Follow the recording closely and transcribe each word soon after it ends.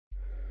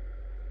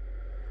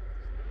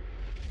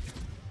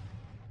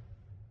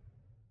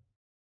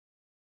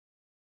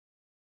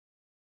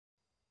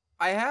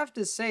I have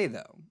to say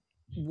though,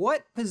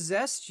 what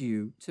possessed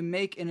you to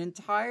make an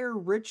entire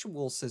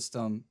ritual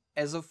system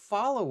as a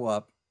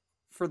follow-up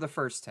for the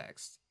first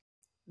text?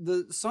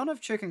 The Son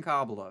of Chicken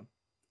Qabalah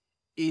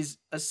is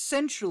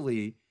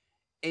essentially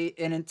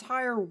an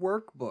entire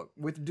workbook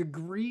with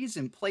degrees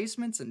and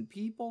placements and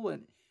people.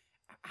 And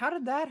how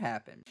did that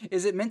happen?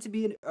 Is it meant to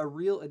be a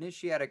real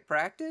initiatic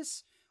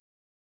practice?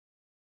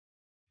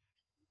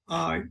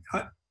 Uh,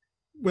 I,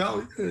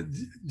 well,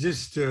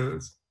 just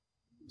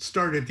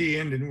start at the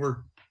end and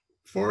work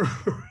forward.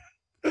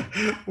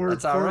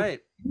 That's all right.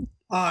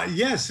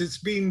 Yes, it's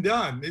being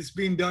done. It's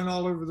being done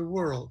all over the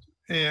world.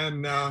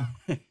 And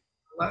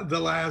the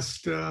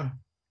last,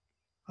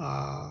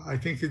 I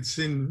think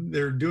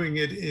they're doing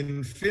it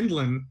in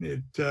Finland.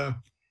 It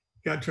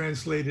got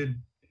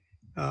translated,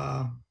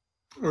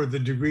 or the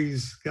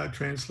degrees got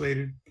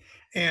translated.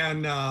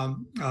 And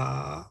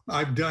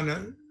I've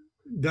done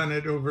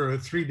it over a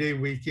 3-day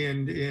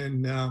weekend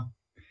in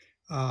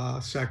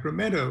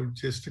Sacramento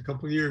just a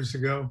couple of years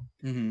ago.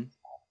 Mm-hmm.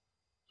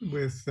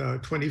 With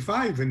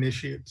 25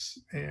 initiates,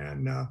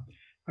 and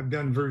I've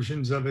done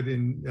versions of it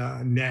in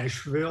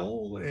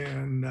Nashville.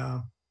 And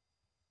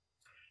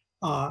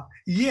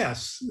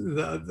yes,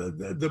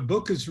 the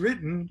book is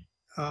written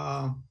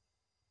to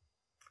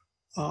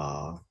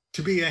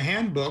be a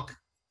handbook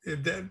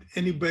that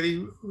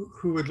anybody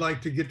who would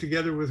like to get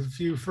together with a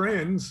few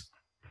friends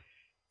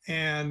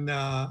and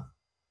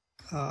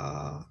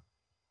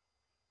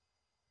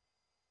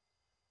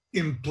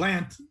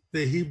implant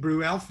the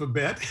Hebrew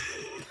alphabet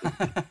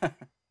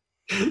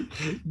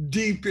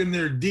deep in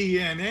their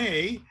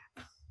DNA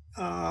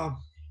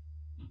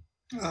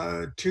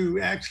to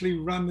actually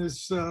run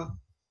this.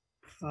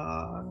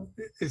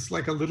 It's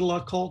like a little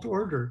occult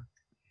order.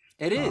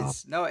 It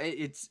is. No,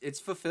 it's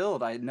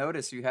fulfilled. I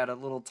noticed you had a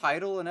little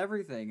title and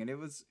everything, and it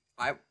was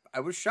I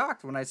was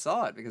shocked when I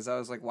saw it because I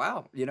was like,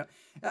 wow,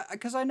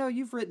 because I know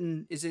you've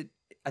written.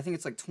 I think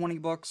it's like 20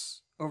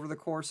 books over the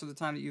course of the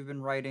time that you've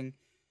been writing.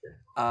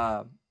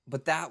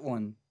 But that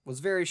one was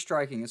very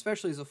striking,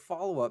 especially as a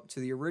follow-up to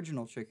the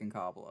original Chicken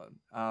Qabalah.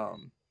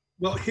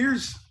 Well,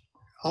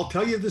 I'll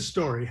tell you the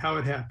story, how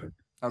it happened.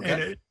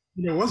 Okay.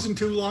 And it wasn't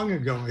too long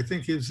ago. I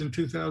think it was in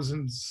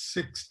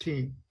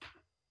 2016.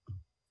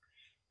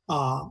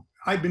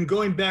 I've been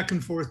going back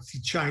and forth to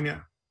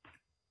China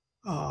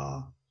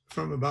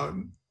from about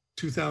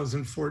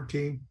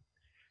 2014,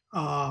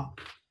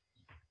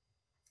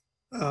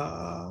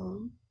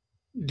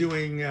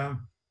 doing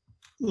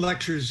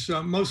lectures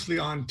mostly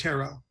on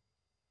tarot,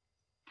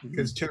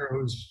 because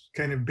tarot is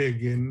kind of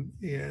big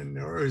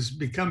or is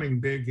becoming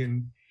big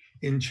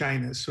in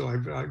China. So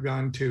I've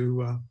gone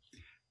to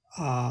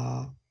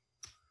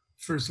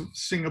first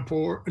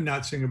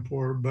not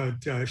Singapore,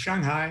 but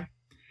Shanghai,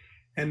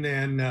 and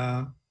then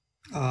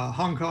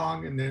Hong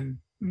Kong, and then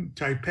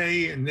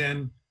Taipei, and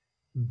then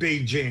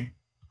Beijing.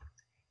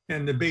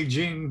 And the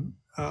Beijing,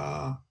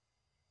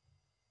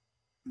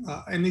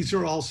 and these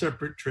are all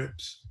separate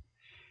trips.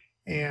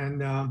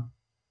 And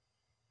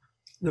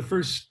the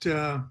first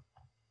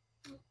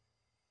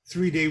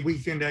 3-day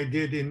weekend I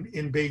did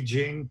in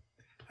Beijing,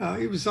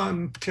 it was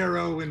on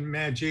tarot and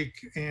magic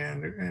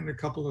and a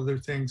couple other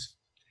things.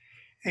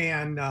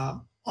 And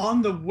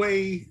on the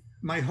way,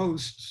 my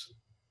hosts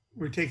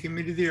were taking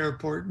me to the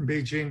airport in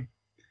Beijing,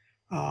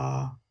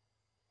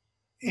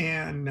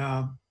 and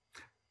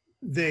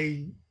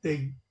they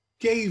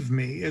gave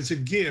me as a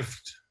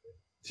gift,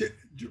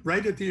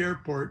 right at the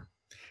airport,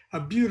 a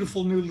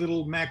beautiful new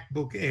little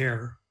MacBook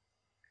Air.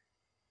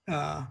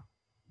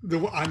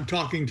 I'm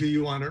talking to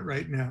you on it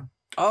right now.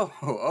 Oh,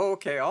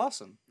 okay,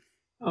 awesome.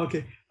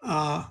 Okay,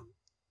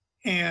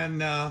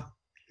 and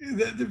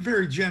they're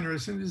very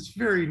generous, and it's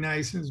very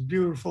nice, and it's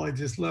beautiful. I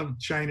just love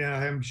China.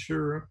 I'm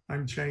sure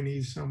I'm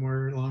Chinese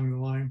somewhere along the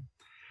line.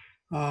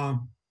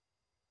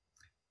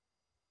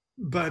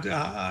 But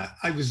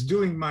I was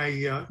doing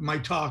my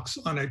talks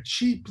on a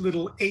cheap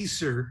little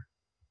Acer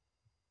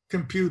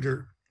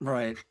computer.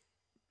 Right.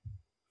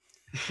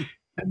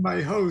 And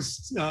my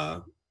host,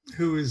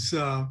 who is,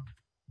 or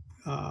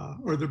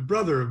the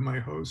brother of my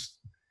host,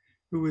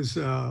 who is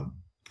a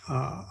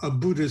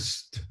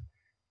Buddhist,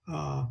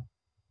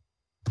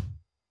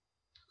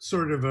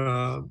 sort of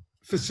a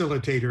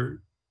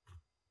facilitator,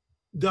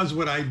 does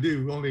what I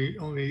do,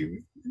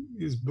 only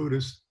is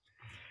Buddhist,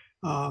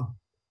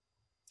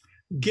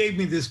 gave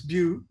me this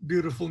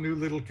beautiful new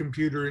little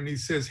computer, and he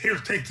says, "Here,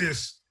 take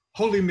this.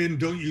 Holy men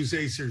don't use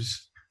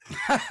Acers."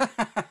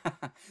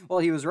 Well,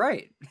 he was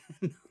right.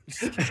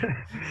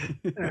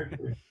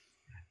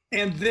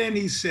 And then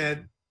he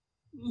said,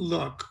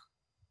 "Look,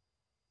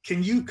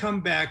 can you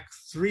come back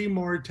 3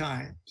 more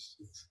times?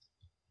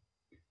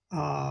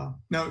 No,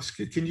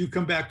 can you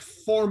come back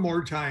 4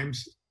 more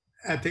times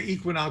at the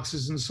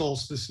equinoxes and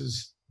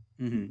solstices,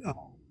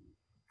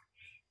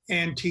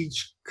 and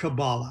teach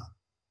Kabbalah?"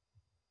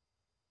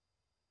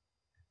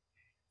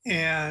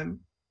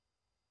 And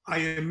I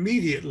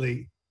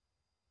immediately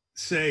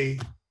say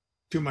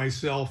to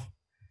myself,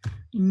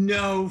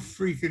 no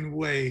freaking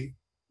way,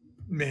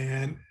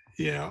 man.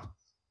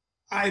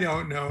 I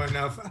don't know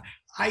enough.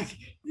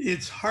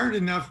 it's hard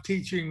enough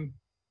teaching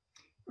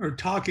or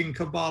talking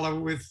Kabbalah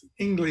with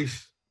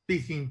English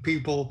speaking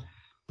people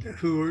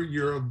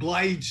you're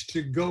obliged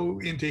to go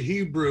into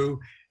Hebrew,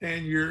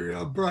 and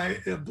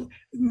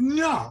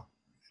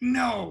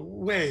no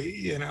way,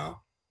 you know.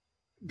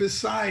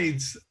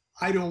 Besides,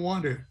 I don't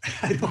want to.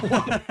 I don't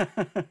want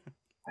to.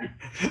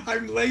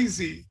 I'm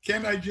lazy.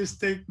 Can't I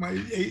just take my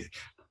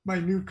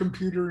new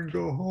computer and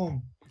go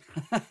home?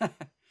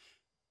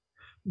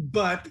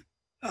 But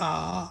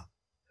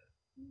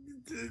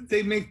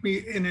they make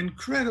me an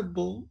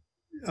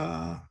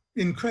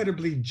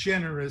incredibly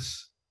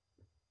generous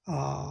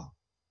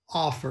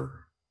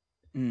offer.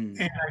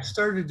 And I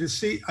started to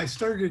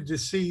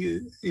see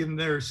in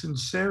their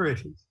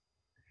sincerity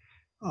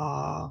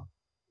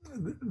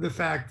the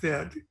fact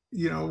that,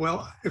 you know,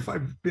 well, if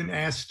I've been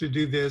asked to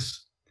do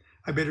this,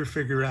 I better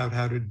figure out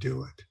how to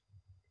do it.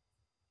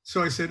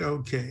 So I said,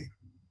 okay.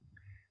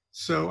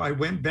 So I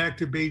went back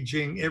to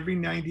Beijing every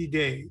 90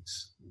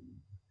 days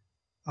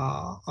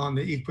on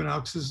the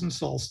equinoxes and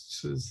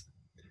solstices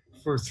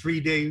for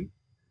 3-day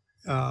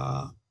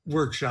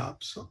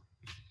workshops.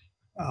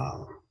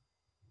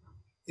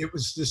 It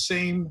was the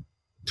same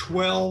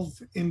 12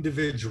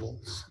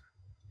 individuals.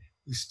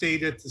 We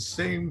stayed at the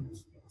same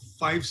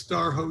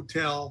 5-star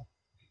hotel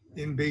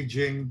in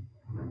Beijing.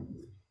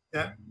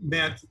 That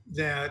meant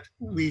that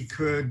we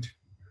could,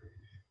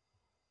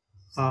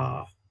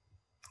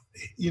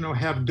 you know,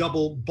 have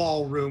double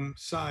ballroom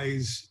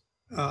size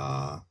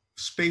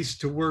space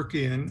to work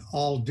in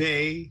all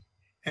day.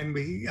 And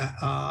we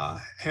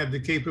had the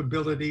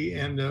capability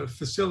and the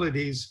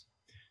facilities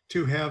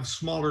to have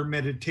smaller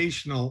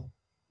meditational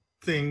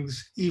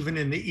things even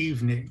in the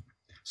evening.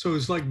 So it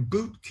was like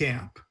boot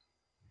camp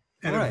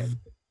at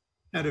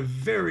a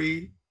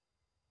very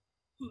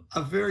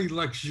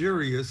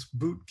luxurious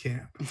boot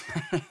camp.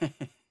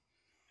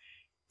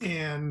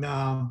 And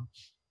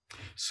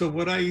so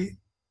what I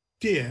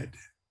did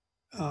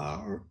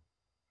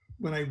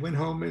when I went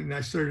home and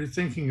I started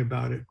thinking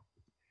about it,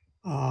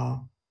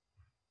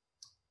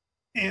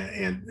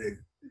 and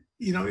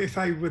you know, if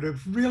I would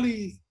have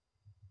really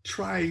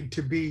tried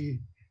to be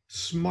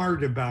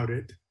smart about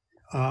it,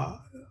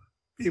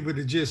 it would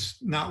have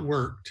just not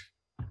worked,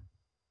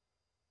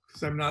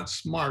 because I'm not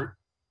smart.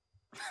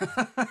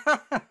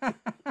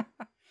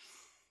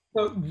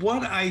 But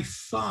what I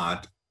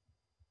thought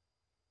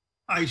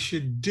I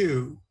should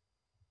do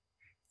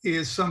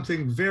is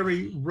something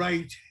very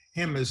right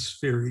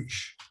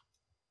hemispherish.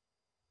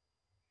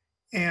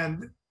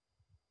 And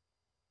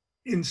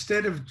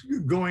instead of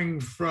going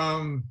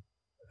from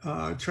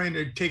trying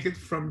to take it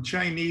from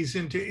Chinese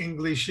into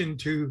English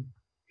into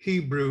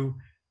Hebrew,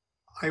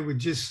 I would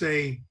just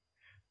say,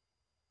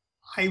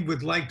 I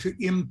would like to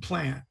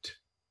implant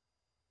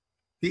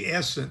the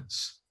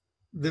essence,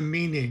 the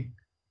meaning,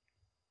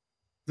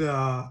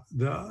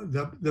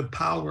 the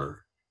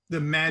power,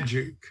 the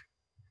magic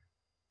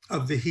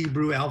of the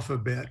Hebrew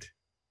alphabet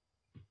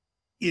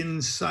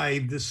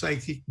inside the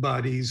psychic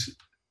bodies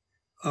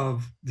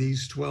of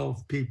these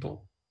 12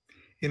 people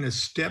in a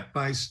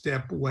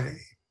step-by-step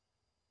way.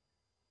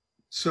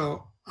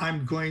 So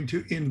I'm going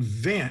to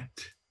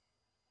invent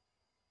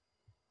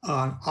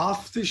an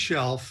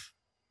off-the-shelf,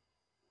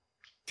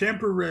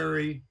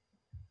 temporary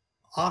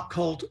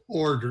occult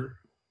order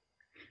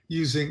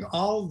using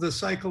all the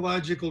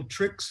psychological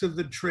tricks of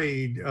the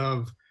trade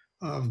of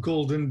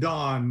Golden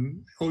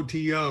Dawn,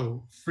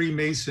 OTO,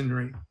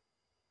 Freemasonry,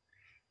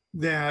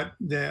 that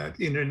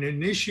in an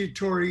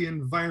initiatory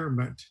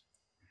environment,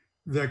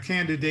 the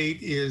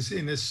candidate is,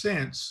 in a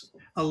sense,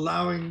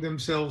 allowing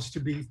themselves to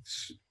be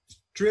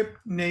stripped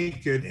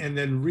naked and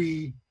then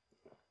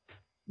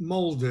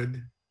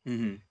remolded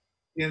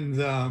in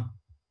the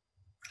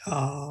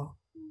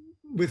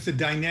with the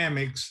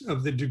dynamics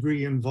of the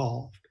degree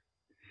involved.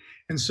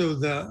 And so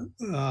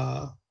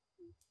the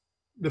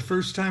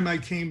first time I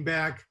came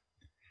back,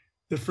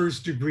 the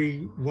first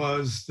degree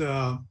was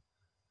the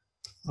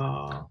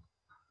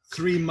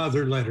 3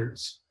 mother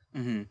letters.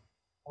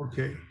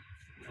 Okay.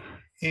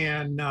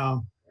 And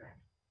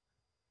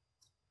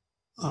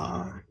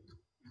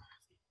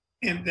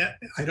that,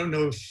 I don't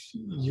know if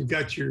you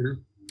got your...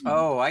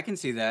 Oh, I can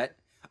see that.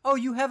 Oh,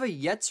 you have a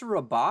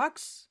Yetzirah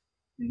box?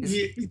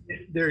 Yeah,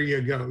 there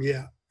you go,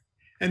 yeah.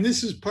 And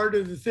this is part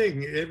of the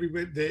thing.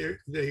 Everybody,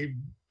 they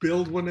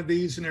build one of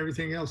these and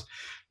everything else.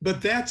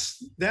 But that's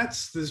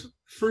the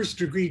first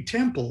degree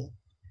temple,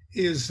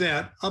 is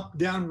that up,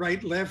 down,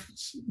 right, left,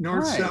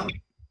 north, south.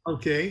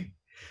 Okay.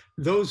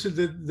 Those are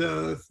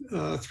the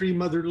 3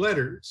 mother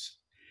letters.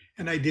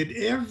 And I did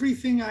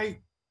everything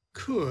I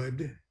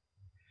could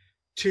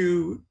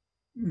to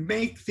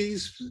make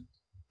these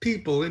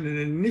people in an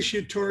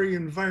initiatory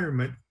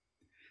environment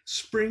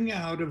spring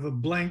out of a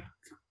black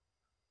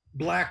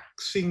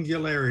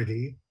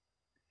singularity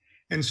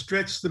and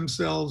stretch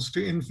themselves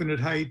to infinite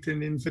height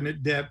and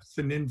infinite depth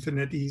and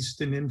infinite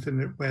east and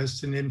infinite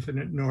west and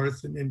infinite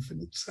north and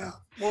infinite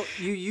south. Well,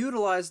 you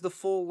utilize the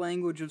full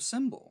language of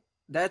symbol.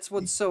 That's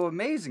what's so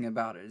amazing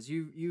about it, is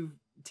you've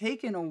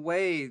taken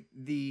away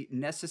the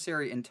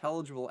necessary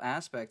intelligible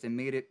aspect and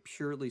made it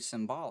purely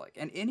symbolic.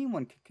 And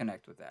anyone can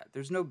connect with that.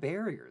 There's no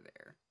barrier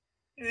there.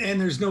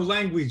 And there's no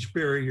language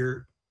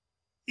barrier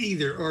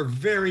either, or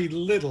very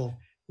little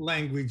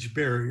language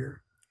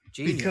barrier.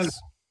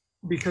 Genius.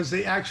 Because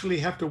they actually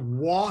have to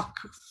walk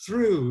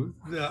through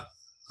the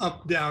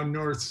up, down,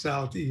 north,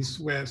 south, east,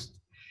 west.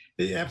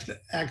 They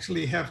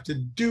actually have to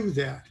do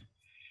that.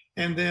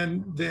 And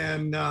then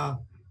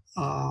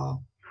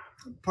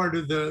part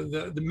of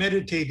the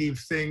meditative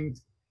thing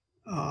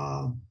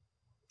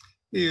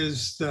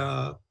is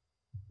the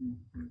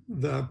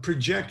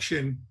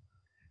projection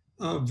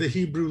of the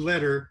Hebrew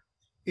letter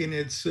in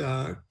its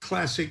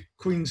classic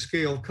queen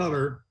scale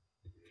color,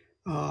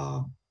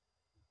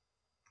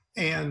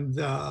 and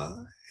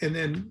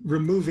then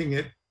removing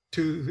it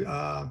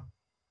to,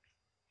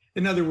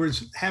 in other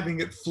words, having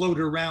it float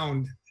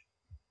around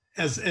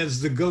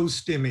as the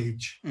ghost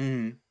image.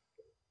 Mm.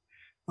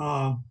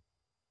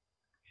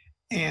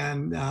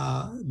 And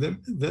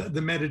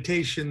the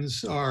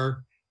meditations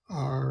are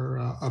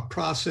a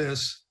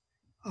process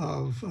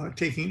of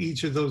taking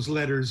each of those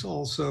letters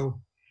also,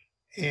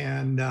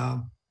 and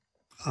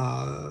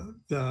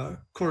the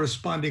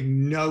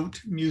corresponding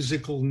note,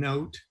 musical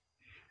note,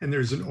 and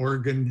there's an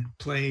organ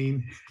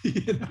playing.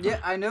 You know?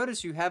 Yeah, I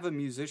noticed you have a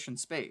musician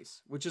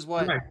space, which is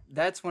what, Right.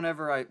 that's when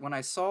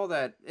I saw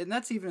that, and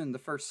that's even in the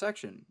first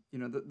section, you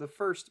know, the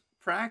first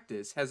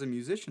practice has a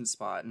musician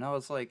spot, and I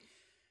was like,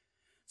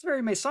 it's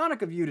very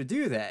Masonic of you to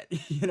do that,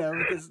 you know,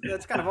 because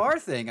that's kind of our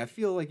thing. I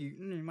feel like you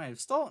might have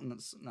stolen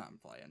this. No, I'm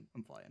playing.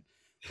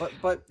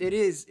 But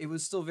it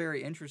was still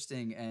very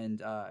interesting,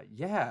 and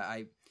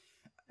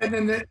And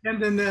then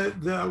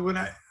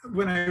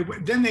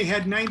then they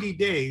had 90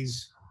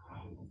 days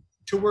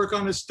to work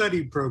on a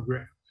study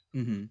program,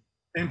 mm-hmm.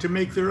 and to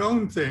make their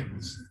own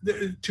things,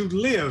 to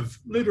live,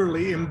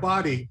 literally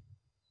embody.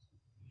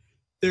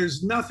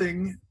 There's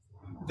nothing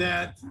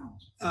that,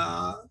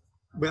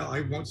 well,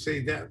 I won't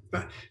say that,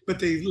 but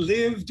they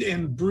lived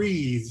and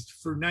breathed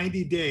for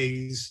 90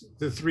 days,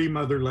 the three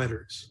mother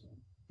letters.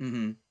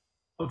 Mm-hmm.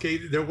 Okay,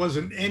 there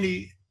wasn't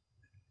any,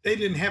 they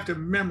didn't have to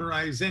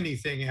memorize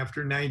anything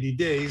after 90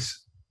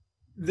 days.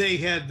 They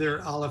had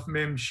their Aleph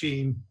Mem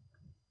Shin.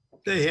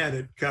 They had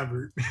it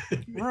covered.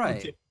 Right.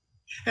 Okay.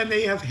 And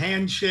they have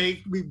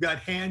handshake. We've got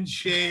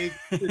handshake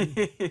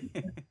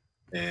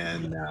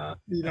and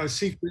you know,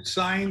 secret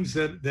signs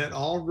that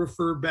all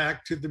refer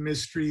back to the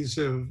mysteries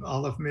of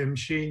Aleph Mem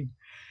Shin.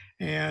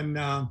 And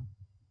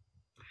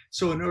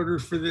so in order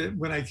for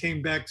when I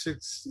came back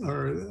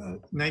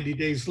 90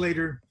 days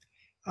later,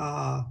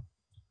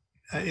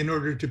 in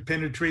order to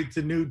penetrate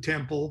the new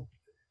temple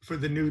for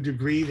the new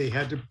degree, they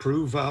had to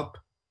prove up.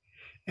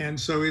 And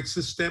so it's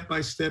a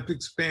step-by-step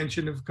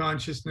expansion of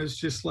consciousness,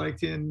 just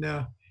like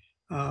in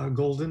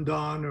Golden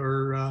Dawn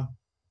or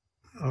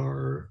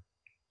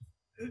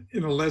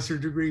in a lesser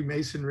degree,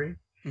 Masonry.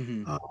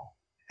 Mm-hmm.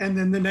 And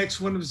then the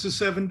next one was the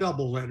 7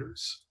 double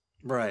letters.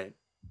 Right.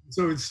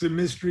 So it's the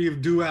mystery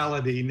of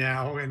duality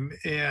now. And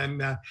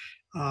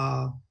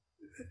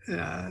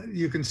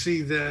you can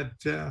see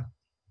that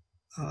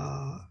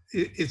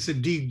it's a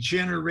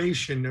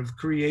degeneration of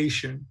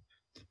creation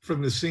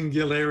from the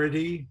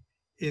singularity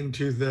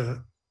into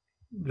the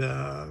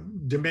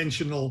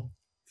dimensional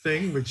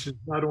thing, which is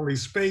not only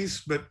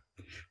space, but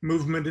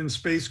movement in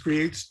space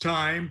creates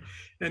time.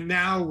 And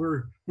now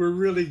we're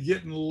really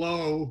getting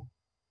low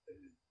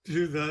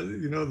to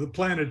the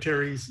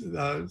planetary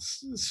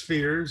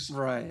spheres.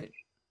 Right.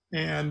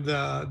 And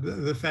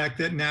the fact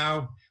that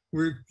now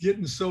we're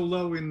getting so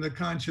low in the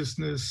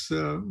consciousness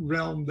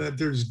realm that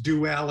there's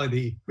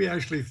duality. We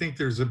actually think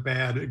there's a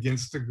bad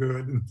against the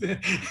good,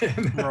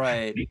 and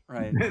Right.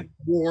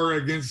 war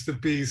against the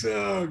peace.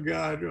 Oh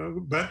God!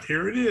 But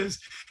here it is,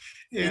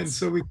 and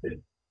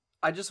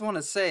I just want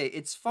to say,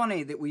 it's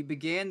funny that we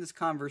began this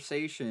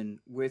conversation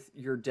with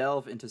your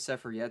delve into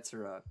Sefer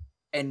Yetzirah,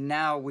 and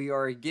now we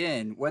are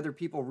again, whether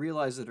people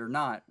realize it or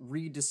not,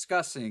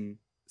 rediscussing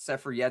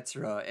Sefer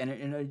Yetzirah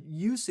and a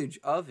usage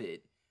of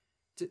it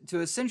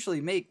to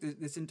essentially make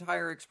this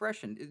entire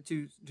expression,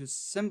 to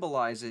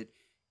symbolize it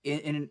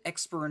in an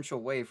experiential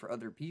way for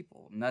other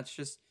people. And that's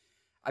just,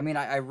 I mean,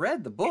 I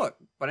read the book,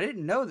 but I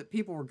didn't know that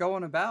people were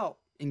going about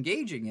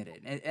engaging in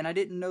it, and I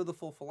didn't know the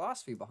full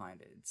philosophy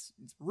behind it. It's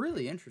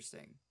really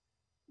interesting.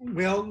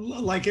 Well,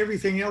 like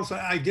everything else,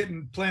 I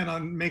didn't plan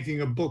on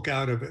making a book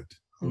out of it.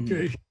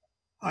 Okay. Mm-hmm.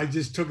 I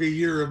just took a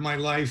year of my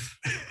life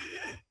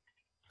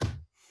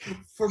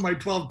for my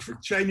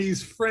 12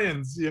 Chinese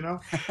friends, you know.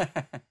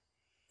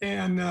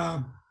 And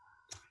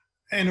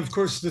of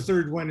course, the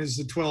third one is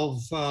the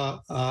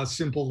 12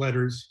 simple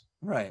letters.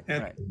 Right.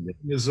 And right.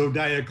 the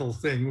zodiacal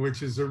thing,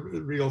 which is a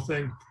real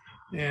thing.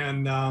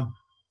 And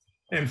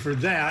for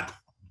that,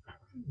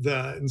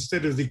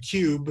 instead of the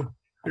cube,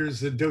 there's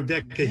the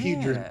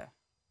dodecahedron. Yeah.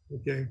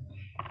 Okay.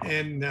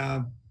 And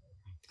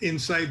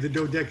inside the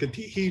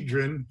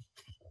dodecahedron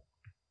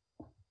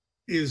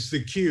is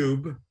the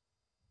cube.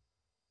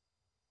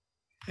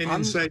 And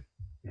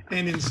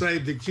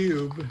inside the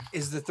cube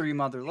is the 3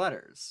 mother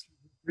letters.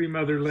 Three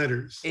mother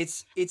letters.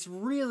 It's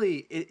really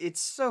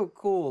it's so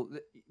cool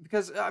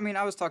because I mean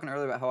I was talking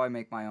earlier about how I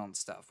make my own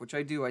stuff, which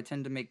I do. I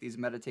tend to make these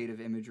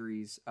meditative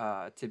imageries,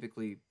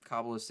 typically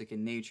Kabbalistic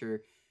in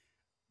nature.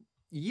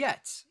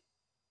 Yet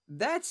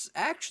that's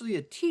actually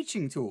a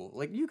teaching tool.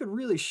 Like you could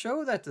really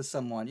show that to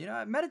someone. You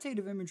know,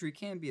 meditative imagery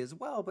can be as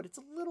well, but it's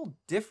a little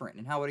different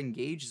in how it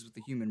engages with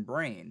the human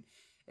brain.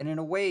 And in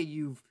a way,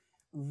 you've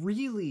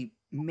really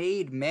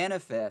made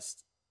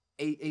manifest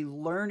a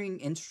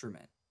learning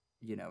instrument.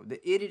 You know,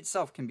 it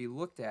itself can be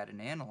looked at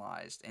and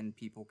analyzed, and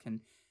people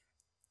can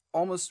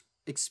almost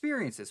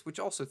experience this, which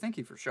also thank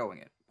you for showing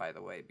it, by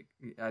the way.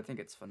 I think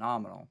it's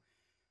phenomenal.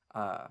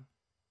 I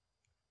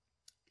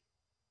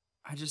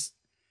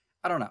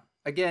don't know.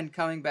 Again,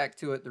 coming back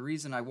to it, the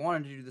reason I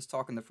wanted to do this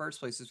talk in the first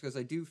place is because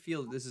I do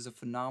feel that this is a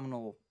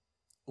phenomenal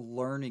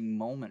learning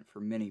moment for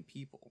many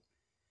people.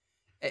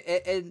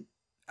 And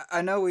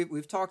I know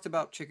we've talked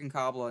about Chicken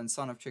Qabalah and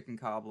Son of Chicken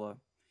Qabalah.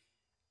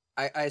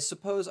 I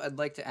suppose I'd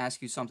like to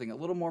ask you something a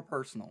little more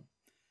personal.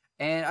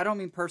 And I don't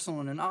mean personal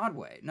in an odd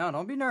way. No,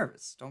 don't be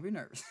nervous. Don't be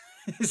nervous.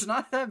 It's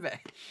not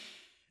that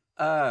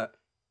bad.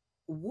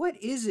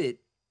 What is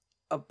it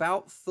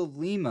about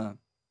Thelema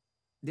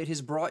that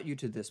has brought you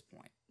to this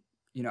point?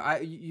 You know,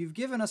 you've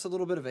given us a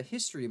little bit of a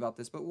history about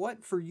this, but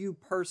what for you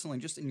personally,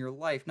 just in your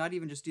life, not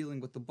even just dealing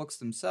with the books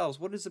themselves,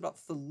 what is it about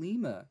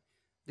Thelema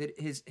that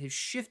has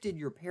shifted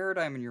your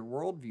paradigm and your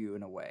worldview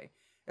in a way?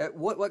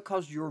 What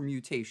caused your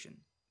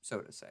mutation,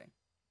 so to say?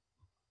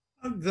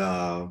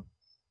 The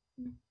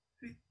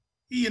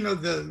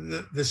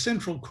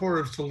central core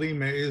of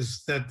Thelema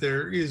is that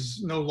there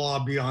is no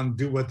law beyond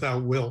do what thou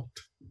wilt.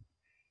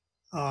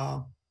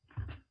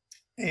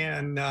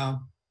 And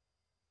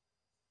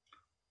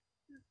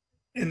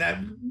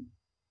that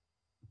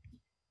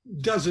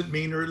doesn't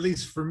mean, or at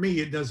least for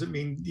me, it doesn't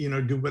mean,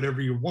 do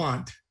whatever you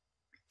want.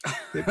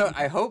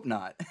 I hope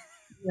not.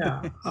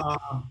 Yeah.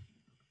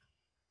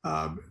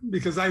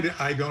 Because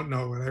I don't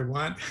know what I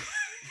want.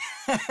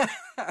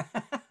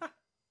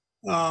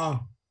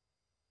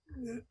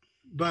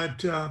 But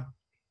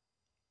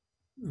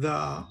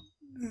the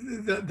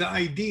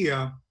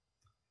idea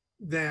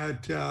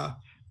that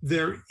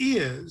there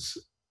is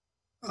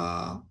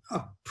a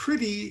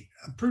pretty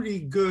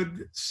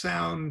good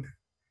sound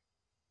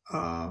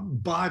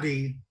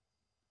body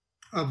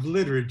of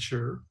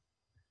literature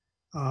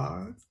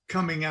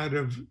coming out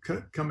of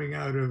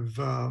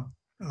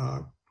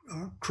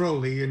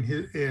Crowley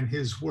and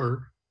his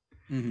work.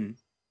 Mm-hmm.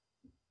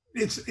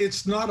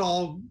 It's not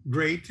all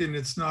great, and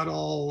it's not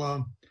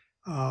all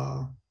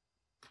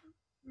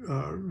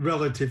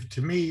relative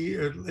to me,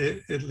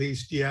 at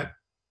least yet.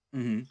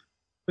 Mm-hmm.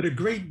 But a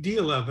great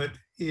deal of it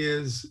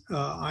is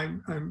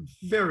I'm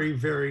very,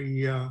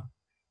 very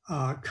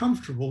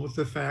comfortable with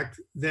the fact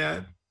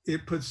that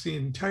it puts the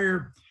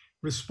entire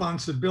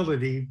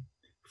responsibility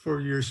for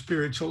your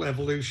spiritual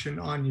evolution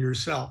on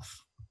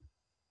yourself.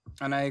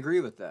 And I agree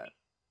with that.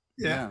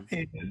 Yeah.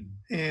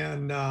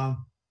 And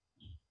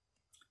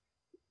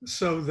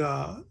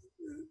so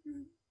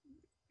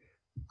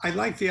I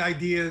like the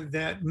idea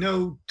that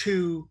no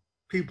two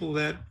people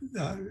that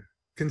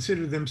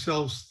consider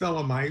themselves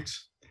Thelemites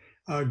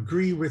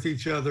agree with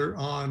each other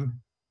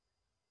on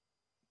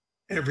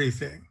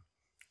everything.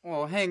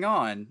 Well, hang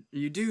on.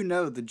 You do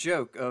know the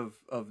joke of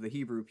the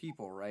Hebrew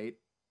people, right?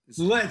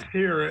 Let's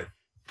hear it.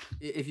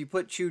 If you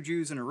put two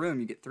Jews in a room,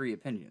 you get 3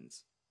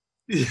 opinions.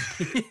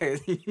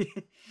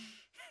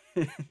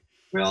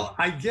 Well,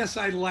 I guess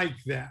I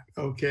like that.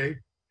 Okay.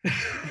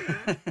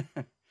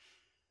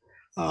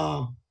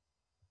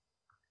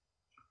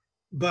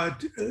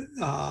 But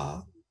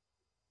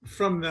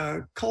from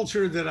the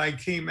culture that I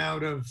came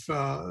out of,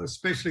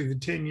 especially the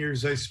 10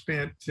 years I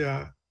spent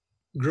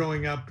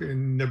growing up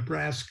in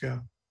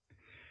Nebraska,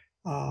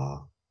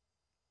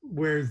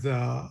 where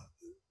the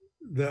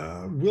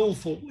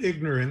willful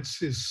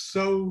ignorance is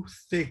so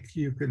thick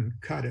you can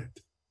cut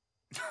it.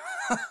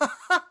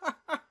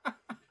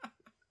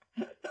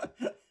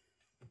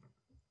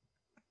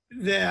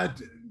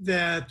 that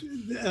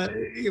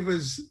it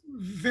was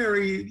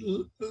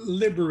very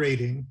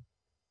liberating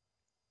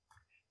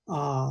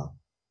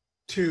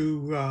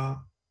to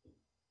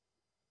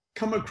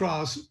come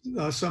across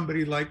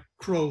somebody like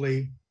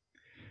Crowley,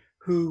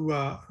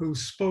 who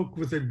spoke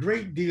with a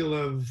great deal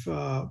of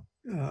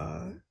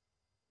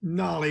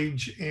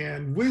knowledge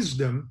and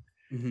wisdom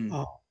Mm-hmm.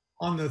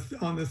 on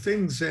the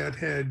things that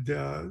had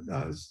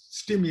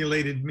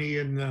stimulated me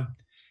in the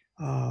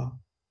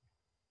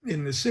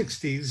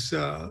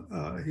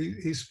 60s.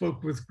 He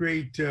spoke with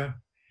great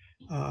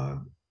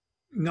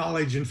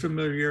knowledge and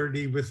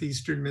familiarity with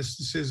Eastern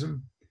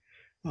mysticism.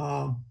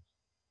 And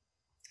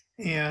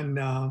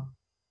I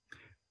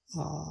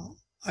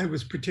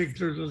was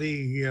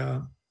particularly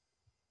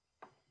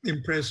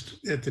impressed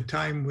at the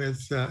time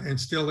with, and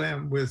still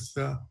am, with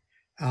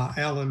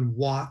Alan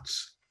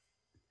Watts.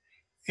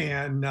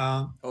 And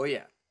oh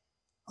yeah.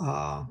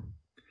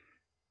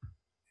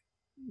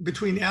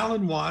 Between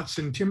Alan Watts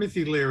and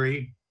Timothy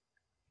Leary,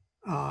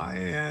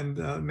 and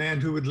a man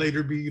who would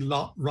later be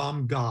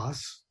Ram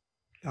Dass,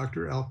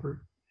 Dr. Alpert,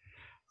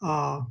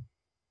 Uh,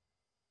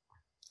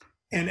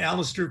 and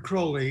Aleister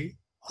Crowley,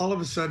 all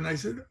of a sudden I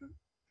said,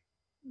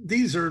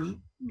 these are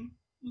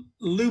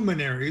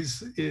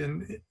luminaries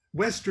in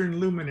Western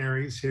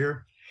luminaries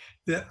here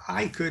that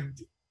I could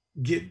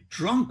get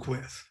drunk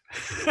with.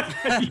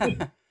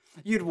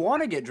 You'd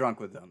want to get drunk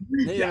with them.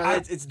 Yeah,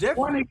 It's different.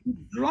 I want to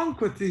get drunk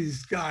with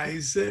these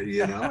guys,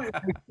 I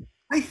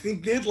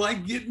think they'd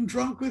like getting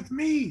drunk with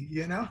me,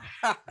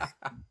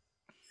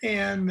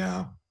 and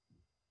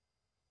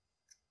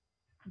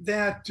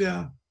that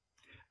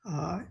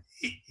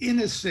in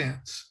a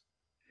sense,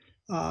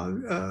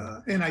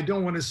 and I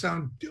don't want to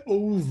sound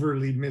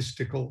overly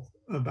mystical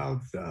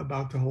about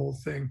the whole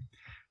thing,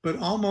 but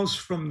almost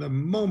from the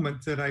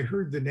moment that I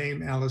heard the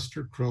name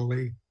Aleister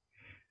Crowley,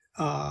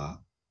 I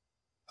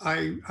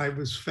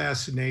was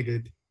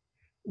fascinated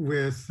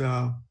with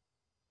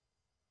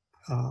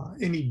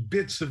any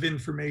bits of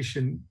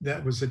information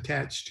that was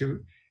attached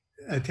to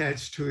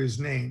his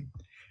name,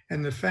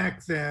 and the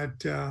fact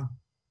that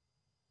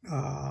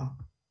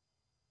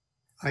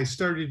I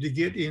started to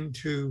get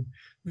into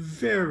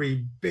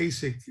very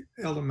basic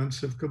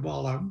elements of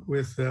Kabbalah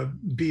with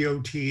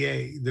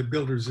BOTA, the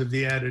Builders of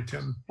the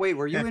Adytum. Wait,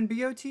 were you in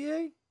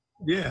BOTA?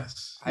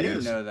 Yes. I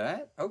didn't know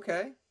that.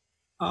 Okay.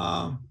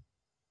 I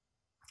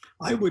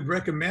would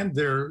recommend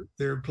their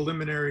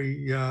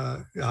preliminary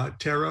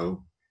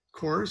tarot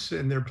course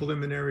and their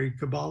preliminary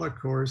Kabbalah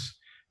course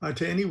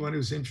to anyone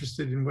who's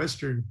interested in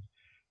Western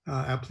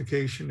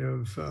application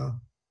of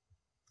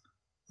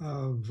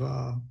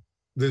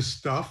this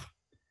stuff.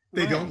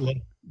 They don't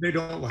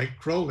like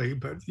Crowley,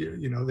 but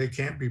they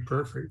can't be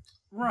perfect.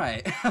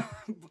 Right.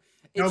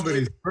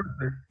 Nobody's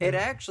perfect. It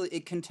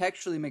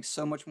contextually makes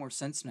so much more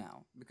sense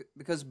now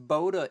because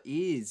Boda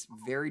is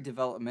very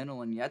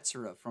developmental in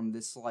Yetzirah from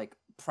this like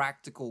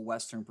practical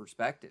Western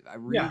perspective.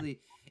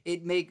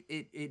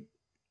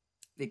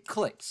 It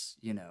clicks,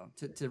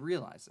 to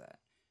realize that.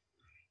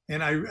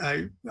 And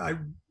I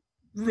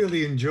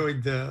really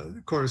enjoyed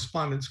the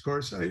correspondence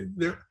course. I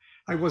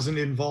wasn't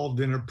involved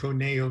in a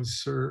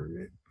pronaos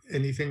or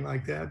anything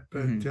like that,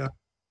 but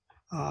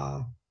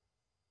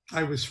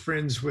I was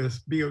friends with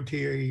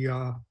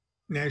BOTA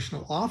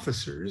national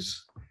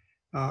officers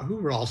who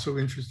were also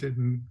interested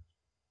in,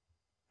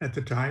 at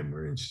the time,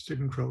 were interested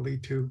in Crowley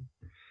too.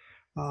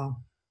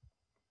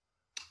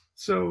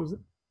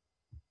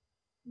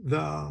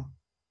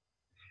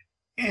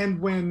 And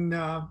when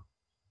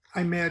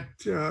I met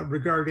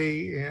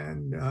Regarde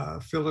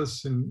and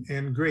Phyllis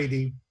and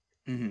Grady,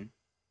 Mm-hmm.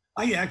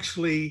 I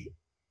actually,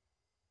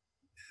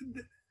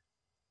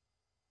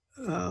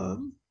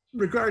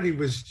 Regarde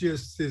was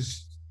just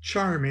as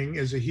charming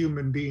as a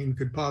human being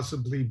could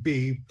possibly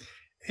be.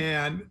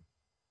 And,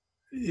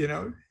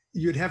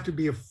 you'd have to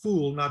be a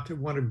fool not to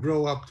want to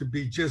grow up to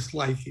be just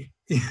like him.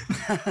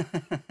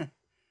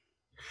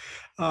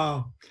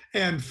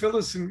 And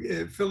Phyllis and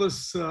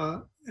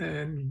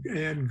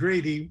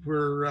Grady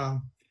were,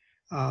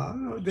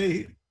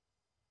 they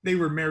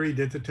were married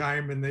at the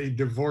time and they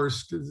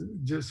divorced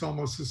just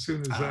almost as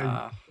soon as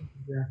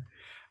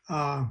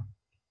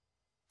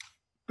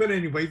but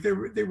anyway,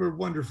 they were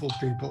wonderful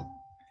people.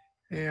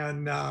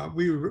 And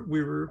we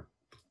were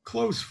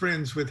close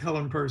friends with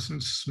Helen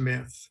Parsons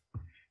Smith.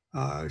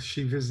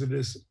 She visited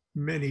us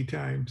many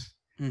times.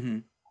 Mm-hmm.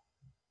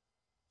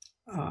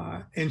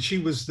 And she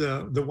was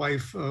the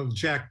wife of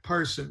Jack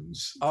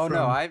Parsons. Oh,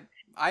 no,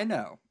 I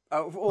know.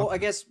 Well, I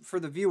guess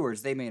for the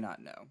viewers, they may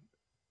not know.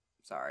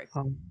 Sorry.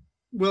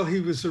 Well,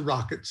 he was a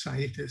rocket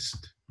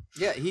scientist.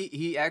 Yeah,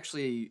 he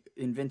actually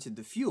invented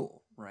the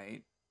fuel,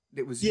 right?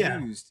 It was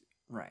used,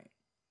 right.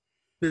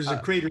 There's a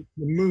crater on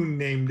the moon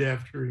named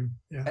after him.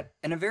 Yeah.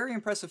 And a very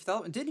impressive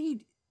Thelemite.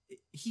 Didn't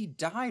he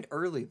died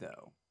early,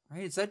 though,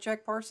 right? Is that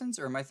Jack Parsons,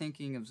 or am I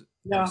thinking of...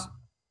 Yeah.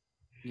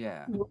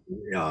 Yeah.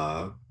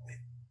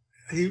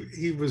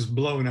 He was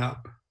blown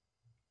up.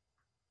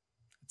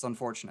 It's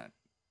unfortunate.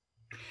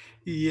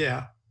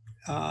 Yeah.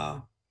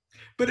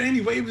 But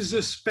anyway, it was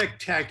a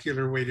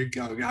spectacular way to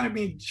go. I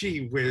mean,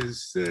 gee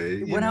whiz.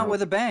 It went out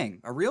with a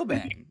bang, a real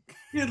bang.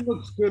 It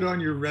looks good on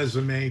your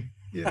resume,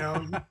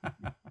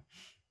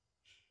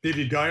 Did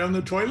he die on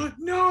the toilet?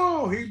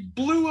 No, he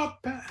blew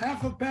up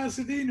half of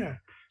Pasadena.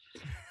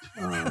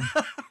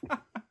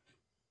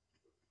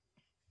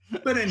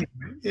 But anyway,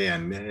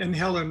 and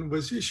Helen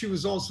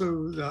was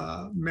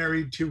also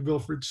married to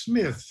Wilfred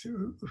Smith,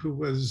 who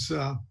was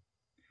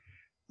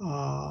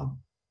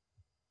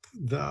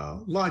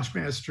the lodge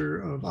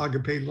master of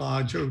Agape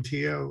Lodge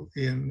OTO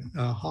in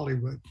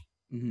Hollywood.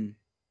 Mm-hmm.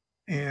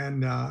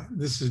 And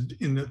this is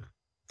in the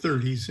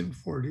 30s and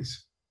 40s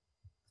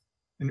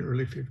and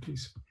early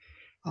 50s.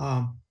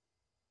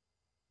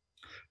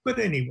 But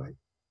anyway,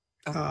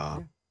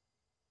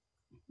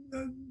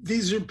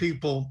 these are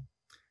people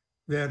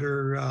that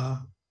are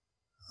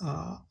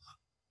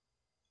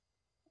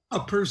a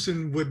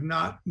person would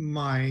not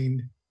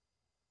mind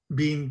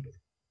being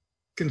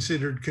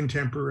considered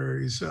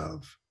contemporaries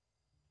of.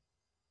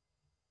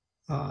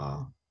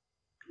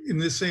 In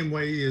the same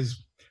way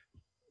as,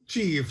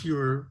 gee, if you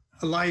were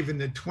alive in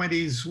the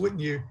 20s,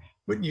 wouldn't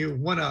wouldn't you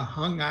want to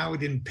hang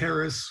out in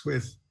Paris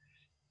with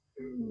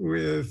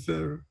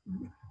the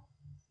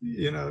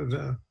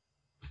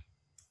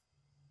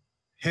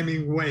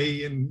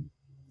Hemingway and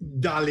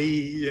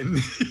Dali and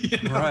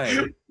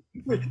Right.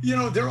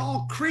 they're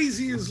all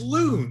crazy as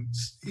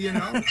loons,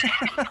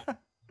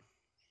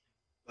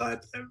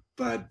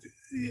 but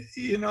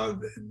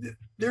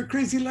they're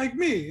crazy like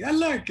me. I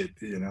like it,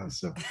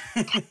 so.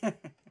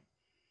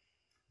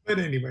 But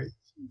anyway,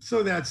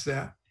 so that's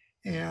that.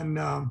 And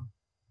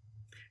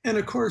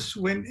of course,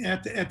 when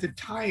at the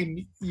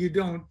time you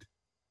don't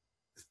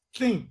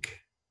think,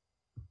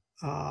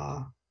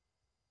 or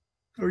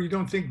you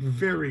don't think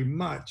very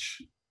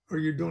much, or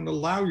you don't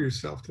allow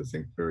yourself to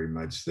think very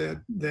much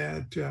that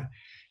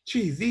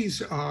gee,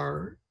 these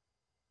are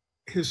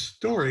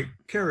historic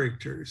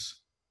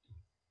characters.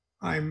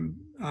 I'm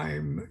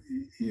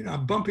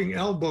bumping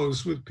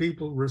elbows with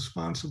people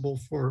responsible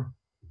for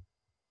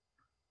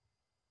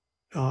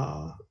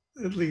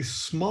at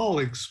least small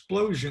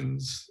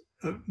explosions,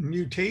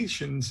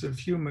 mutations of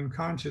human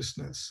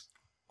consciousness.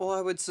 Well, I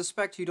would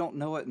suspect you don't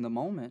know it in the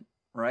moment,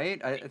 right?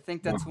 I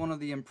think that's one of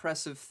the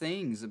impressive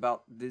things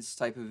about this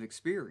type of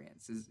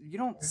experience is you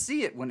don't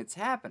see it when it's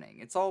happening.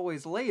 It's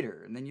always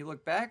later. And then you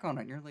look back on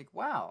it and you're like,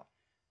 wow,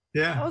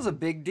 that was a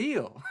big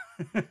deal.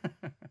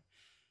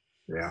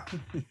 Yeah.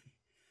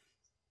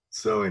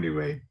 So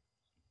anyway,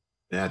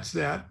 that's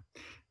that.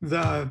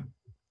 The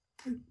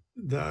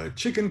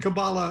Chicken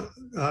Qabalah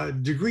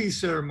degree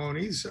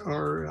ceremonies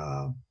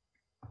are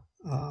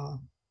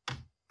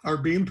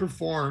being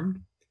performed.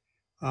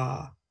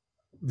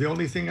 The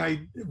only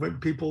thing when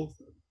people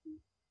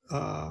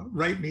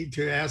write me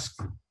to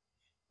ask,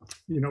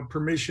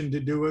 permission to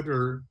do it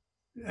or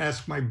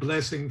ask my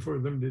blessing for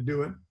them to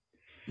do it,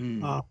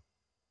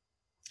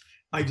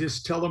 I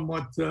just tell them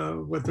what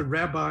the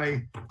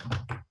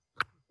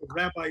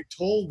rabbi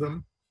told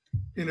them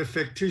in a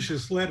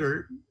fictitious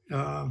letter.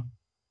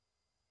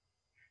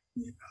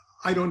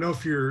 I don't know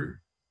if your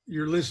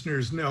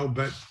listeners know,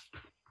 but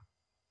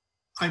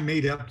I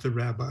made up the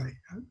rabbi.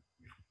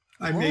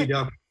 I made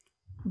up.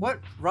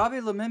 What?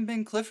 Robbie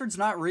Lemon Clifford's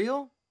not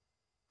real?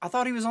 I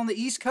thought he was on the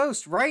East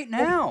Coast right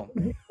now.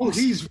 Oh,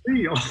 he's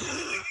real.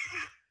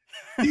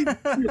 He's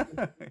real.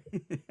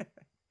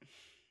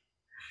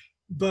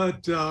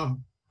 But,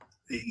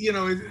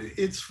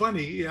 it's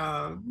funny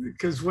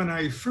because when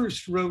I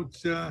first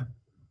wrote the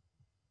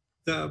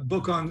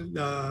book on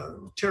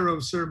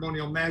tarot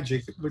ceremonial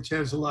magic, which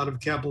has a lot of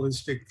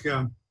Kabbalistic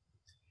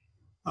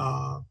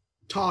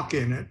talk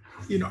in it,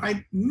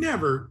 I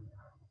never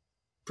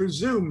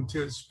presumed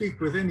to speak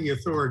with any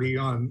authority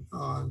on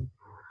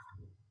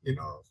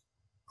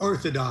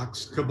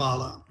Orthodox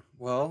Kabbalah.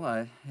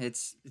 Well,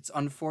 it's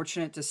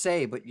unfortunate to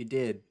say, but you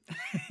did.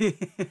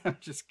 I'm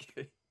just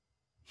kidding.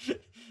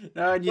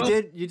 No,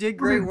 you did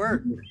great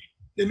work.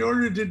 In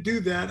order to do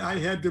that, I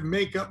had to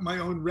make up my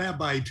own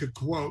rabbi to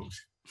quote.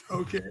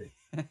 Okay.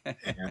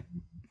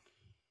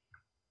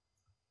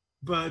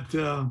 But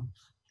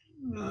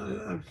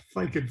if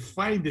I could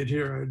find it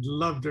here, I'd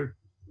love to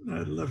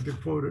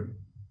quote it.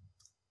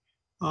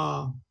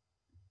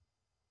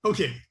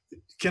 Okay.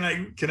 Can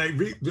I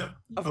read?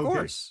 Of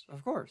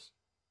course.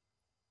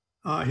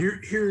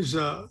 Here's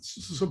a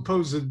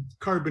supposed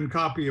carbon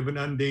copy of an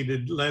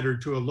undated letter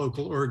to a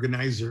local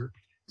organizer.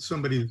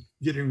 Somebody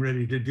getting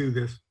ready to do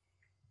this.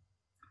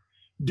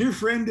 Dear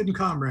friend and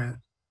comrade,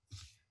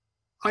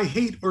 I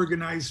hate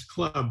organized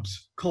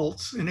clubs,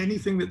 cults, and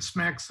anything that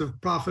smacks of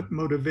profit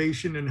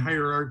motivation and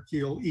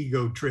hierarchical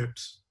ego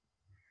trips.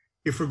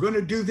 If we're going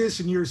to do this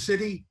in your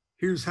city,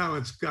 here's how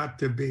it's got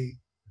to be.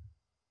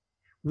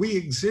 We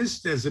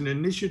exist as an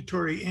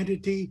initiatory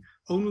entity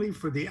only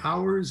for the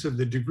hours of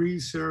the degree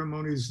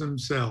ceremonies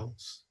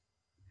themselves.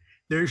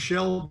 There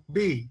shall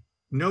be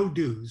no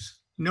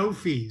dues, no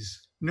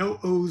fees, no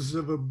oaths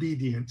of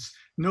obedience,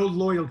 no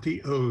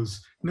loyalty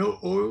oaths, no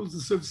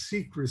oaths of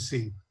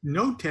secrecy,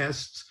 no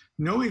tests,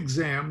 no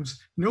exams,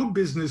 no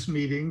business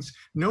meetings,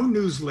 no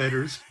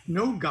newsletters,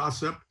 no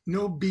gossip,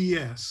 no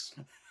BS.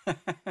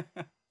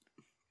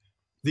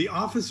 The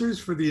officers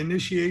for the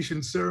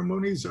initiation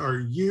ceremonies are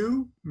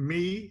you,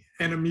 me,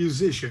 and a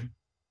musician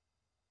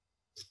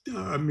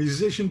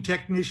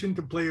technician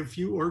to play a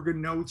few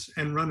organ notes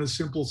and run a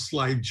simple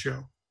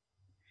slideshow.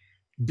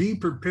 Be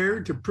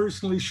prepared to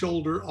personally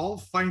shoulder all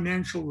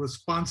financial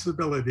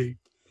responsibility.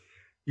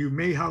 You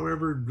may,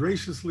 however,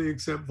 graciously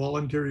accept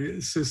voluntary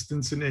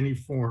assistance in any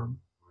form.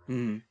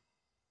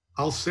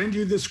 I'll send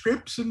you the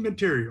scripts and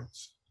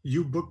materials.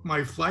 You book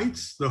my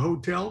flights, the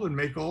hotel, and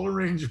make all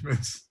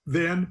arrangements.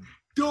 Then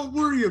don't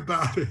worry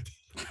about it.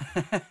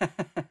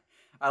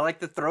 I like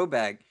the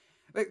throwback.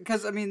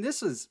 Because,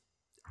 this was...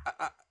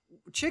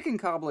 Chicken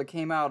Qabalah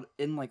came out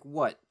in,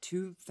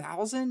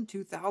 2000?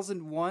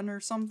 2001 or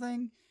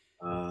something?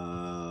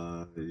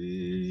 A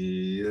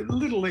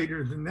little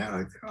later than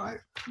that.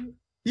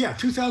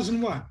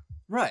 2001.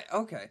 Right,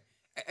 okay.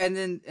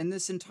 And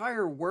this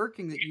entire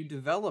working that you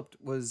developed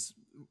was,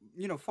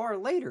 far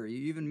later. You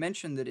even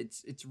mentioned that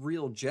its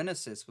real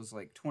genesis was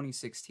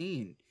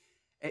 2016.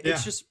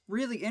 It's just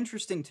really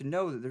interesting to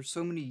know that there's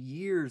so many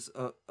years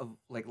of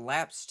like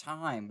lapsed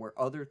time where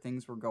other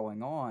things were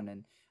going on.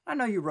 And I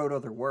know you wrote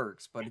other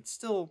works, but it's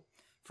still,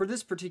 for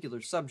this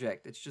particular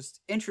subject, it's just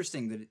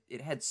interesting that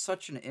it had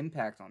such an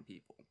impact on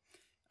people.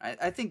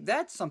 I think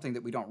that's something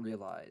that we don't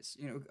realize.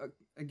 You know,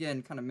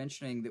 again, kind of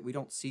mentioning that we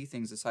don't see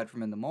things aside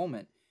from in the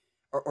moment,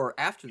 or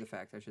after the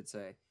fact, I should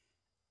say.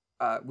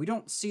 We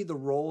don't see the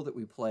role that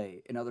we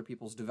play in other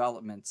people's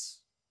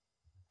developments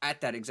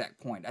at that exact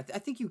point. I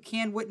think you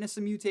can witness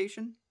a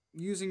mutation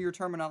using your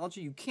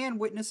terminology. You can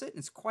witness it, and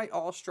it's quite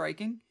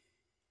awe-striking.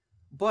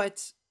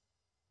 But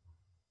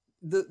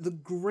the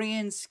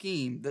grand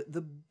scheme,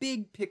 the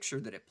big picture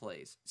that it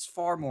plays is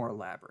far more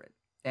elaborate.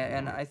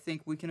 And I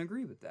think we can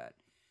agree with that.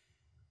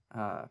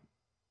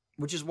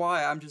 Which is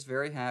why I'm just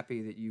very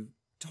happy that you've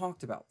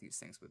talked about these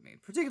things with me,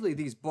 particularly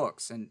these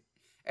books, and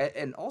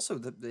also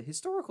the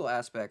historical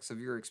aspects of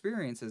your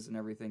experiences and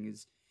everything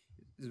is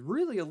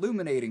really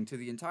illuminating to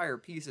the entire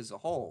piece as a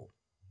whole.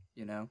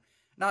 You know,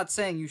 not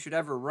saying you should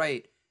ever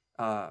write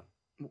an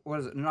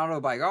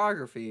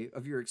autobiography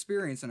of your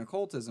experience in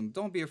occultism.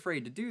 Don't be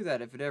afraid to do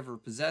that if it ever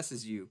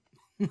possesses you,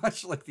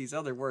 much like these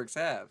other works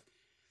have.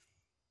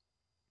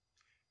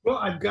 Well,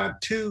 I've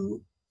got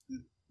two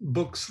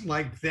books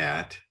like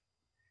that.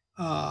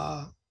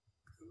 A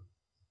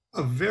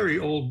very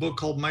old book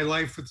called My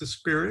Life with the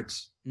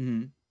Spirits,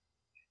 Mm-hmm.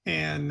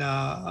 and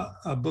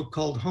a book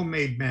called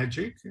Homemade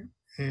Magic.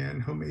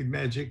 And Homemade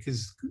Magic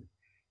is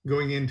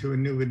going into a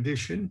new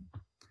edition.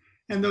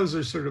 And those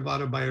are sort of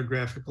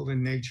autobiographical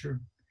in nature.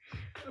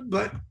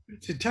 But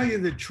to tell you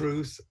the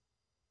truth,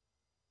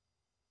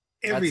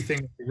 everything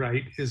I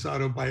write is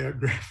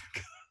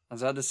autobiographical. I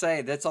was about to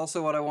say, that's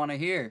also what I want to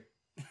hear.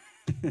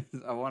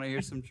 I want to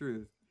hear some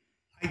truth.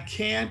 I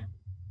can't,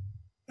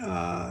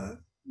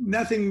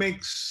 nothing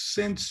makes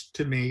sense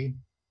to me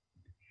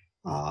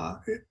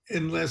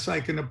unless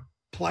I can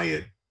apply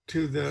it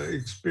to the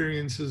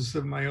experiences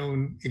of my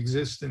own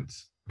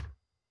existence.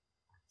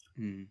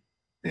 Hmm.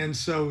 And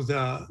so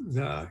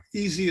the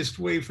easiest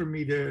way for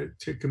me to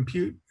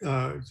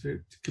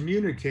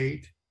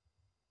communicate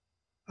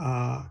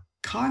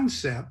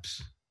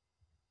concepts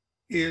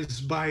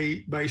is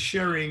by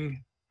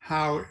sharing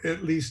how,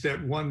 at least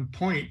at one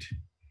point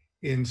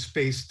in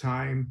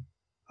space-time,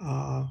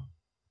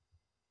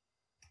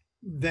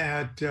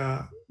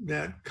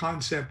 that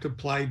concept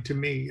applied to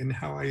me and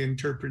how I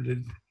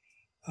interpreted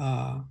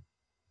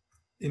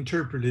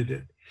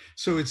it.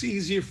 So it's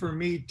easier for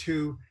me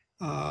to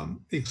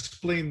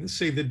explain,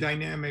 say, the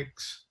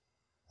dynamics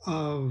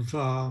of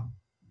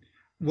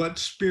what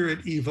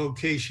spirit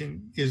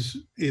evocation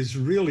is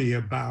really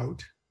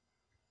about,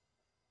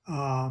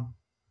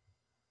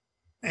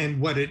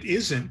 and what it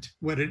isn't,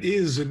 what it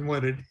is and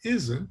what it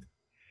isn't,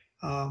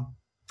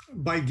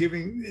 by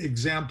giving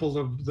example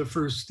of the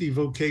first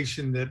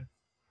evocation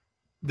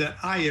that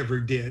I ever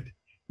did,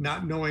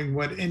 not knowing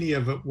what any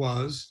of it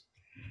was,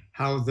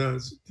 how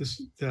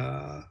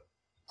the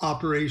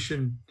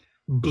operation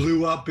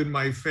blew up in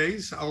my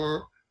face,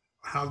 or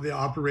how the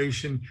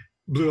operation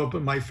blew up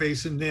in my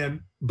face and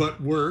then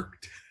but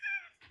worked.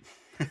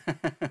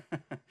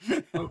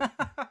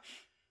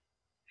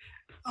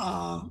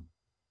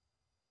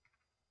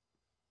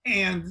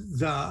 And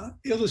the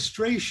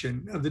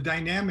illustration of the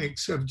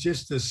dynamics of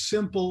just a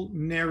simple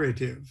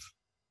narrative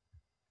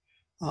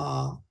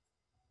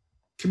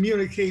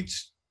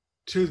communicates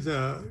to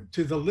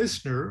the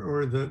listener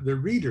or the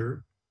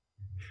reader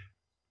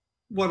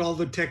what all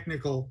the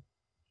technical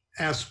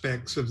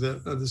aspects of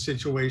the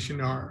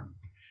situation are.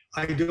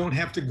 I don't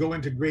have to go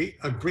into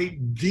a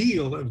great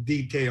deal of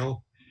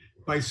detail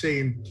by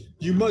saying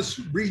you must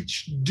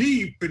reach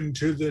deep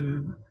into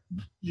the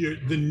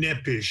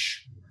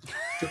nepish.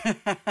 With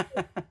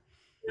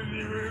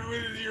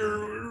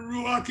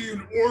your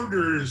locking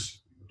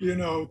orders,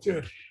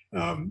 to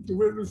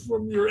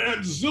from your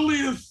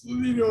auxiliary,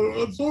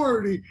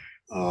 authority.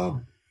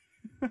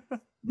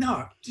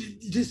 No,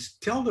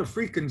 just tell the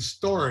freaking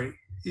story,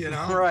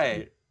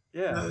 Right.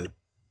 Yeah.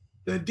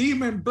 The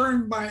demon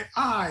burned my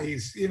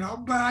eyes,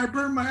 but I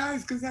burned my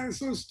eyes because I was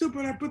so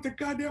stupid. I put the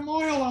goddamn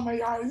oil on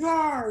my eyes.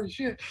 Oh,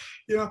 shit,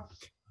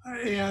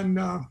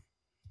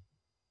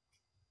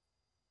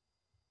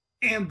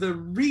 and the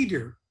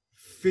reader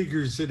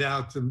figures it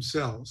out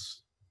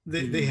themselves.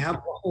 They have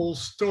a whole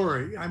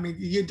story. I mean,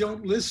 you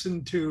don't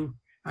listen to,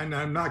 and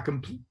I'm not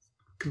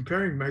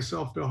comparing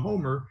myself to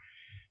Homer,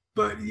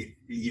 but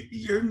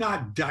you're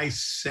not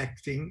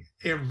dissecting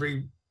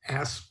every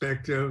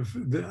aspect of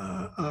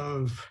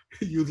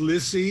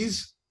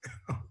Ulysses.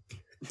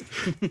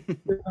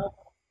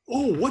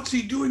 Oh, what's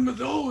he doing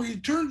with? Oh,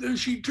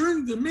 she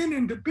turned the men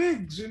into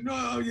pigs, and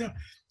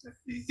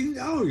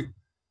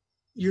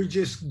you're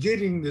just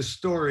getting the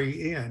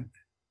story in,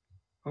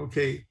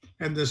 okay,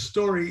 and the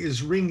story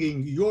is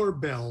ringing your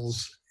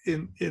bells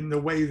in the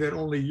way that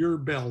only your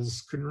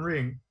bells can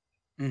ring.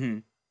 Mm-hmm.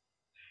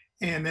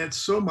 And that's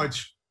so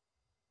much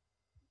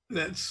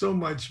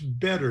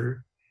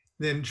better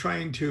than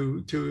trying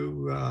to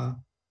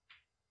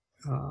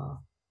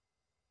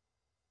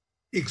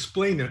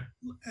explain it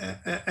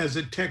as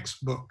a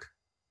textbook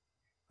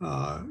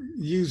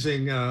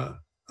using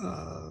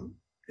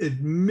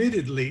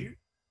admittedly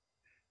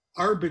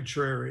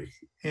arbitrary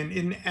and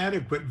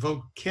inadequate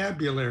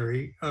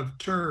vocabulary of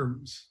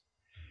terms.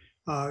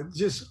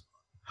 Just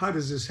how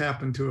does this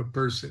happen to a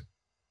person?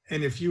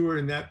 And if you were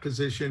in that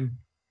position,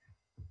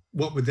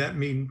 what would that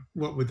mean?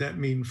 What would that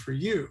mean for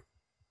you?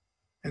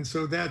 And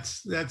so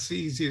that's the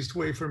easiest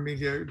way for me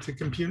to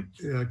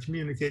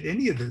communicate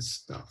any of this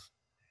stuff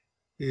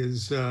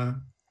is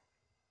in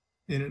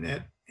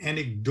an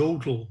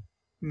anecdotal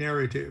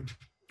narrative.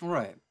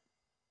 Right.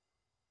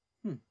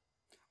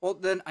 Well,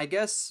 then I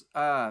guess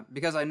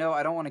because I know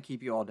I don't want to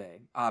keep you all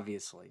day,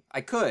 obviously.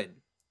 I could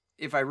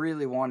if I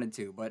really wanted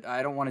to, but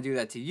I don't want to do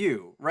that to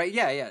you, right?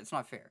 Yeah, it's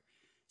not fair.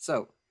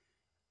 So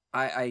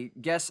I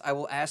guess I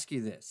will ask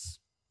you this.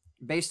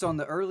 Based on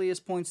the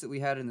earliest points that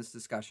we had in this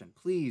discussion,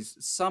 please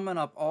summon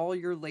up all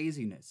your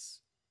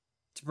laziness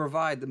to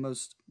provide the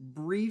most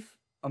brief,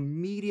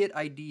 immediate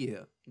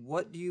idea.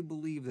 What do you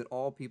believe that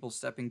all people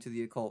stepping to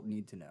the occult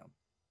need to know?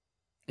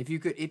 If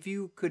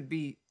you could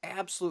be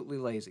absolutely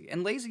lazy,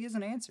 and lazy is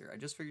an answer, I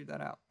just figured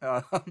that out.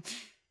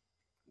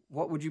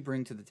 What would you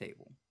bring to the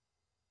table?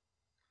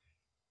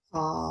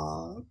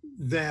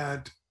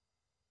 That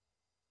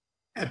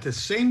at the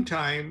same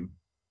time,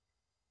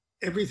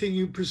 everything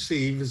you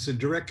perceive is a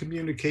direct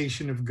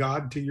communication of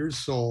God to your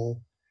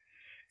soul,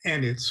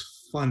 and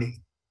it's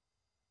funny.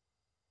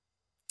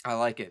 I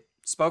like it.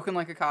 Spoken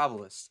like a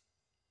Kabbalist.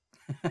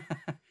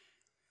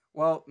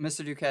 Well,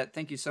 Mr. DuQuette,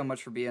 thank you so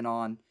much for being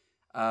on.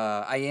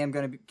 I am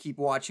going to keep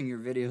watching your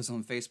videos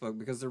on Facebook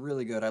because they're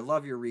really good. I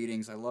love your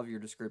readings. I love your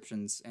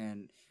descriptions.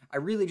 And I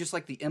really just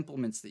like the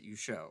implements that you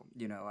show.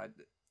 You know,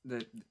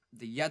 the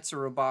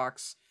Yetzirah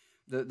box,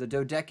 the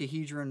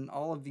dodecahedron,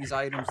 all of these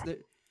items.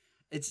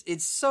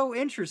 It's so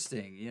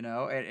interesting, you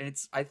know, and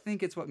I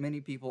think it's what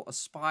many people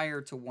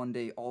aspire to one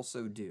day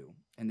also do.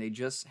 And they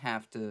just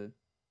have to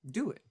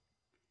do it.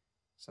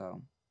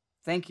 So,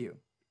 thank you.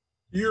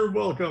 You're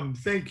welcome.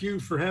 Thank you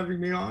for having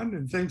me on,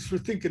 and thanks for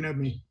thinking of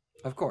me.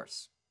 Of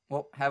course.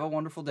 Well, have a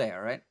wonderful day,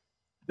 all right?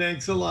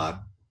 Thanks a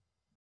lot.